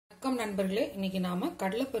வணக்கம் நண்பர்களே, இன்னைக்கு நாம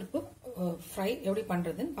கடலைப்பருப்பு ஃப்ரை எப்படி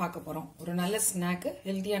பண்றதுன்னு பார்க்க போறோம். ஒரு நல்ல ஸ்நாக்,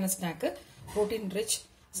 ஹெல்தியான ஸ்நாக், புரோட்டீன் ரிச்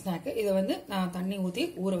ஸ்நாக். இதை வந்து நான் தண்ணி ஊற்றி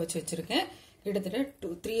ஊற வச்சிருக்கேன். கிட்டத்தட்ட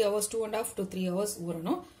 3 hours 2.5 to 3 hours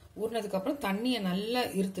ஊறணும். ஊறினதுக்கு அப்புறம் தண்ணியை நல்லா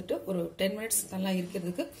இருத்துட்டு ஒரு 10 minutes நல்லா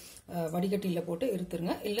இருக்கிறதுக்கு வடிகட்டியில போட்டு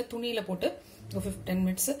இருத்துருங்க. இல்ல துணியில போட்டு 10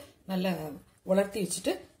 minutes நல்லா உலர்த்தி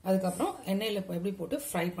வச்சுட்டு அதுக்கப்புறம் எண்ணெயில எப்படி போட்டு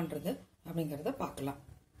ஃப்ரை பண்றது அப்படிங்கறத பார்க்கலாம்.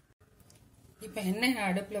 இப்போ எண்ணெய் நான்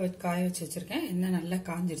அடுப்பில் காய வச்சிருக்கேன். எண்ணெய் நல்லா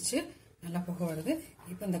காஞ்சிருச்சு, நல்லா புகை வருது.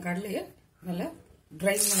 இப்போ இந்த கடலையை நல்லா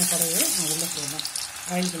ட்ரை பண்ண பிறகு நான் உள்ள போடுறேன்,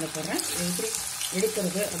 ஆயிலுக்குள்ள போடுறேன். எப்படி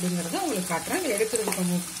எடுக்கிறது அப்படிங்கிறத உங்களுக்கு காட்டுறேன். எடுக்கிறது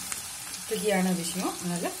கொஞ்சம் ட்ரிக்கியான விஷயம்,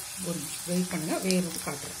 அதனால ஒரு வெயிட் பண்ணுங்க, வேறு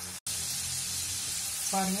காட்டுறேன்.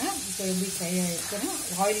 பாருங்க இப்போ எப்படி ஃப்ரை ஆகிருக்குன்னு.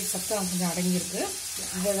 ஆயில் சத்தம் கொஞ்சம் அடங்கியிருக்கு.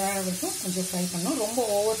 இதை வேற வரைக்கும் கொஞ்சம் ஃப்ரை பண்ணணும். ரொம்ப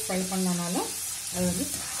ஓவர் ஃப்ரை பண்ணனாலும் அது வந்து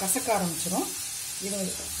கசக்க ஆரம்பிச்சிடும். இது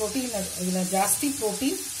புரோட்டீன், இதில் ஜாஸ்தி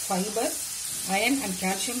protein, fibre, iron and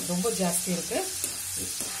calcium ரொம்ப ஜாஸ்தி இருக்கு.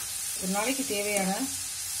 ஒரு நாளைக்கு தேவையான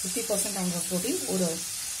 50% ஆன புரோட்டீன்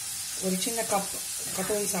ஒரு சின்ன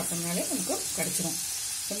கட்டோரி சாப்பிட்டோம்னாலே நமக்கு கிடைச்சிடும்.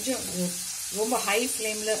 கொஞ்சம் ரொம்ப ஹை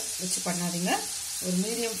ஃப்ளேமில் வச்சு பண்ணாதீங்க, ஒரு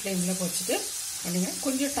மீடியம் ஃப்ளேமில் வச்சுட்டு பண்ணிங்க.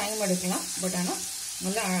 கொஞ்சம் டைம் எடுக்கலாம், பட் ஆனால்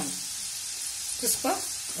நல்லா கிறிஸ்பாக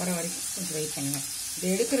வர வரைக்கும் கொஞ்சம் வெயிட் பண்ணுங்கள்.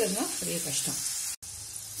 இது எடுக்கிறது தான் பெரிய கஷ்டம்.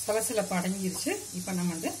 சலசலப்பு அடங்கிருச்சு. இப்போ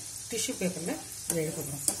நம்ம வந்து டிஷ்யூ பேப்பரில் இதை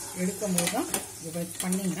எடுக்கணும். எடுக்கும் போது தான் இது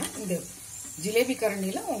பண்ணிங்கன்னா இந்த ஜிலேபி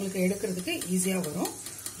கரண்டியில் உங்களுக்கு எடுக்கிறதுக்கு ஈஸியாக வரும்.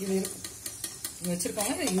 இது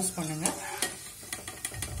வச்சுருக்கவங்க இதை யூஸ் பண்ணுங்க,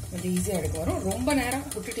 கொஞ்சம் ஈஸியாக எடுக்க வரும். ரொம்ப நேரம்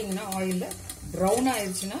விட்டுட்டிங்கன்னா ஆயிலில் ப்ரௌன்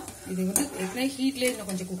ஆயிடுச்சுன்னா இது வந்து ஏற்கனவே ஹீட்லேயே இன்னும்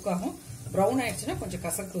கொஞ்சம் குக் ஆகும். ப்ரௌன் ஆயிடுச்சுன்னா கொஞ்சம்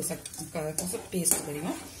கசப்பு டேஸ்ட்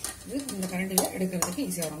தெரியும். இது இந்த கரண்டியில் எடுக்கிறதுக்கு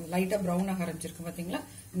ஈஸியாக வரும். லைட்டாக ப்ரௌன் ஆக ஆரம்பிச்சிருக்கு பார்த்தீங்களா,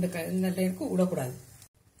 இந்த டைமுக்கு விடக்கூடாது.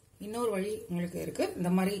 இன்னொரு வழி உங்களுக்கு இருக்கு. இந்த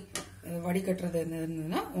மாதிரி வடிகட்டுறது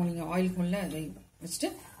இருந்ததுன்னா நீங்கள் ஆயிலுக்குள்ள வச்சுட்டு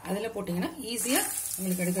அதில் போட்டிங்கன்னா ஈஸியாக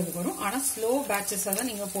உங்களுக்கு எடுக்கிறதுக்கு வரும். ஆனால் ஸ்லோ பேட்சஸாக தான்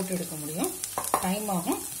நீங்கள் போட்டு எடுக்க முடியும், டைம்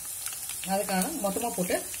ஆகும். அதுக்காக மொத்தமாக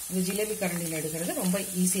போட்டு இந்த ஜிலேபி கரண்டியில் எடுக்கிறது ரொம்ப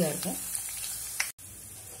ஈஸியாக இருக்கும்.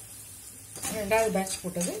 ரெண்டாவது பேட்ச்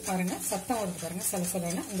போட்டது பாருங்க, சத்தம் வருது பாருங்க,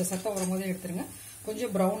 சலசலன்னு. இந்த சத்தம் வரும்போதே எடுத்துருங்க.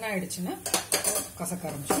 கொஞ்சம் ப்ரௌன் ஆயிடுச்சுன்னா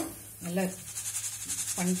கசக்க ஆரம்பிச்சிடும். நல்லா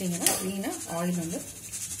பண்ணிட்டீங்கன்னா க்ளீனாக ஆயில் வந்து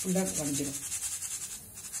ஃபுல்லாக வடிஞ்சிடும்.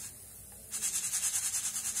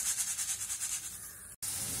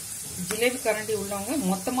 ஜிலேபி கரண்டி உள்ளவங்க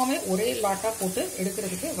மொத்தமாகவே ஒரே லாட்டாக போட்டு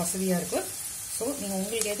எடுக்கிறதுக்கு வசதியாக இருக்குது. ஸோ நீங்கள்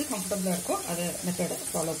உங்களுக்கு எது கம்ஃபர்டபுளாக இருக்கோ அதை மெத்தடை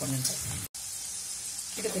ஃபாலோ பண்ணுங்க.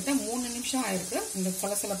 கிட்டத்தட்ட 3 நிமிஷம் ஆயிருக்கு. இந்த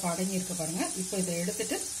சலசலப்பு அடங்கி இருக்கு பாருங்க. இப்போ இதை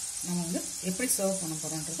எடுத்துட்டு நம்ம வந்து எப்படி சர்வ் பண்ண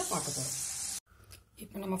போகிறோன்றதை பார்க்க போகிறோம்.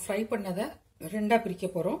 இப்போ நம்ம ஃப்ரை பண்ணதை ரெண்டாக பிரிக்க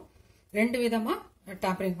போகிறோம். 2 விதமாக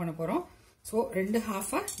டாப்பரிங் பண்ண போகிறோம். ஸோ 2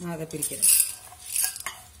 ஹாஃபாக நான் அதை பிரிக்கிறேன்.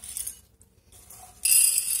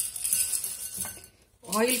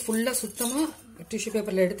 ஆயில் ஃபுல்லாக சுத்தமாக டிஷ்யூ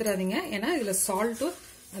பேப்பரில் எடுத்துடாதீங்க, ஏன்னா இதில் சால்ட்டு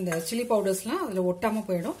அந்த சில்லி பவுடர்ஸ்லாம் அதில் ஒட்டாமல்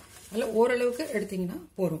போயிடும். அதில் ஓரளவுக்கு எடுத்தீங்கன்னா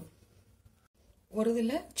போதும். ஒரு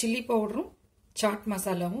இதில் சில்லி பவுடரும் சாட்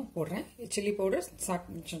மசாலாவும் போடுறேன். சில்லி பவுடர்,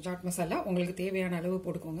 சாட் மசாலா உங்களுக்கு தேவையான அளவு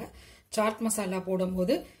போட்டுக்கோங்க. சாட் மசாலா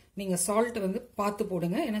போடும்போது நீங்கள் சால்ட் வந்து பார்த்து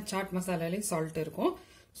போடுங்க, ஏன்னா சாட் மசாலாலேயும் சால்ட் இருக்கும்.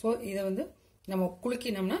 ஸோ இதை வந்து நம்ம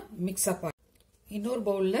குலுக்கினோம்னா மிக்ஸ் அப் ஆகும். இன்னொரு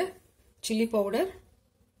பவுலில் சில்லி பவுடர்,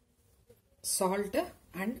 சால்ட்டு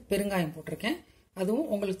அண்ட் பெருங்காயம் போட்டிருக்கேன். அதுவும்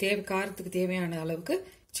உங்களுக்கு காரத்துக்கு தேவையான அளவுக்கு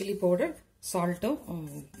சில்லி பவுடர், சால்ட்டும்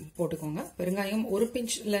போட்டுக்கோங்க. பெருங்காயம் 1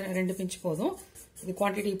 பிஞ்ச் இல்லை 2 பிஞ்ச் போதும், இது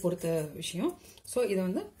குவான்டிட்டி பொறுத்த விஷயம். ஸோ இதை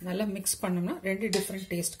வந்து நல்லா மிக்ஸ் பண்ணோம்னா 2 டிஃப்ரெண்ட்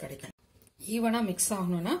டேஸ்ட் கிடைக்கும். ஈவனாக மிக்ஸ்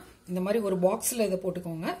ஆகணும்னா இந்த மாதிரி ஒரு பாக்ஸில் இதை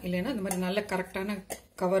போட்டுக்கோங்க, இல்லைன்னா இந்த மாதிரி நல்ல கரெக்டான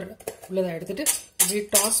கவர் உள்ளதை எடுத்துட்டு இப்படி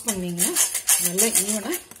டாஸ் பண்ணீங்கன்னா நல்லா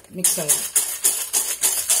ஈவனாக மிக்ஸ் ஆகும்.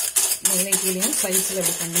 மேலே கீழேயும் சைஸில்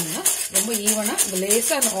இப்படி பண்ணீங்கன்னா ரொம்ப ஈவனாக இந்த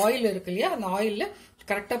லேசாக அந்த ஆயில் இருக்கு இல்லையா, அந்த ஆயிலில்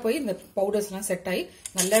கரெக்டாக போய் இந்த பவுடர்ஸ்லாம் செட் ஆகி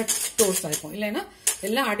நல்லா டோஸ்ட் ஆகிக்கும். இல்லைன்னா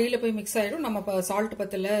எல்லாம் அடியில் போய் மிக்ஸ் ஆகிடும். நம்ம இப்போ சால்ட்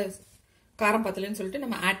பத்தலை, காரம் பத்தலைன்னு சொல்லிட்டு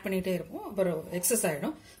நம்ம ஆட் பண்ணிகிட்டே இருப்போம், அப்புறம் எக்ஸஸ்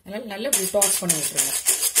ஆகிடும். அதனால நல்லா இப்படி டாஸ் பண்ணி விட்டுருங்க.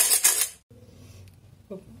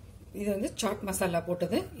 இது வந்து சாட் மசாலா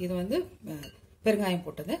போட்டது, இது வந்து பெருங்காயம்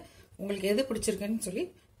போட்டது. உங்களுக்கு எது பிடிச்சிருக்குன்னு சொல்லி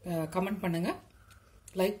கமெண்ட் பண்ணுங்க,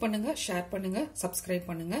 லைக் பண்ணுங்க, ஷேர் பண்ணுங்க, சப்ஸ்கிரைப்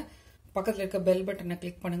பண்ணுங்க. பக்கத்தில் இருக்க பெல் பட்டனை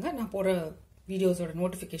கிளிக் பண்ணுங்க. நான் போகிற வீடியோஸோட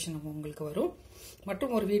நோட்டிஃபிகேஷன் உங்களுக்கு வரும்.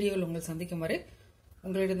 மற்றும் ஒரு வீடியோவில் உங்களை சந்திக்கும் வரை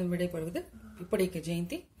உங்களிடம் விடைபெறுவது இப்படிக்கு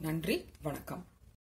ஜெயந்தி. நன்றி, வணக்கம்.